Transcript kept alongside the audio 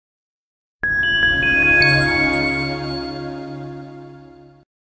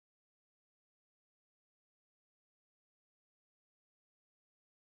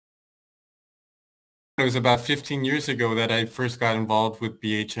It was about 15 years ago that I first got involved with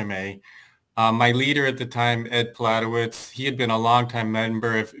BHMA. My leader at the time, Ed Palatowitz, he had been a longtime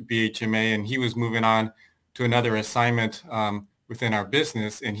member of BHMA, and he was moving on to another assignment within our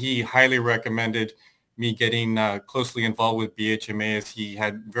business. And he highly recommended me getting closely involved with BHMA, as he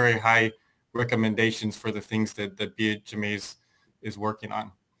had very high recommendations for the things that BHMA is working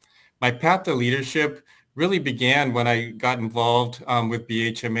on. My path to leadership really began when I got involved with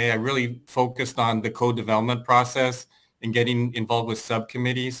BHMA. I really focused on the co-development process and getting involved with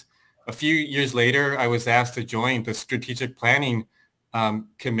subcommittees. A few years later, I was asked to join the strategic planning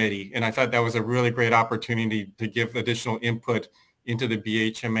committee, and I thought that was a really great opportunity to give additional input into the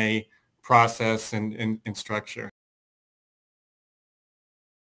BHMA process and structure.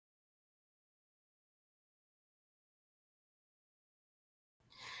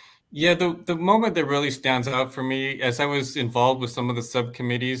 Yeah, the moment that really stands out for me, as I was involved with some of the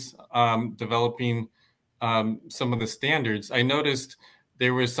subcommittees developing some of the standards, I noticed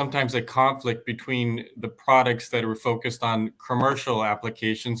there was sometimes a conflict between the products that were focused on commercial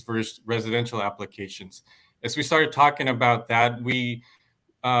applications versus residential applications. As we started talking about that, we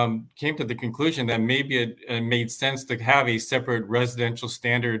came to the conclusion that maybe it made sense to have a separate residential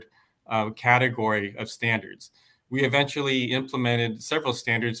standard category of standards. We eventually implemented several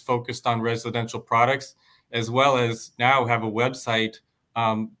standards focused on residential products, as well as now have a website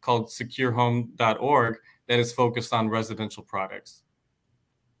called securehome.org that is focused on residential products.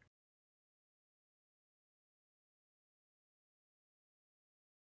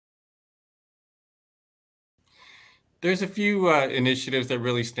 There's a few initiatives that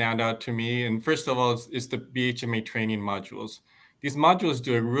really stand out to me. And first of all, is the BHMA training modules. These modules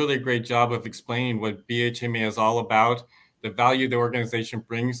do a really great job of explaining what BHMA is all about, the value the organization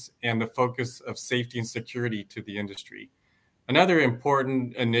brings, and the focus of safety and security to the industry. Another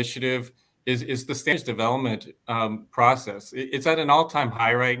important initiative is the standards development process. It's at an all-time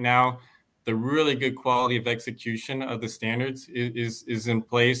high right now. The really good quality of execution of the standards is in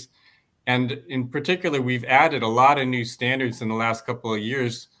place. And in particular, we've added a lot of new standards in the last couple of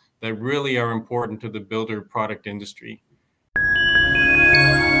years that really are important to the builder product industry.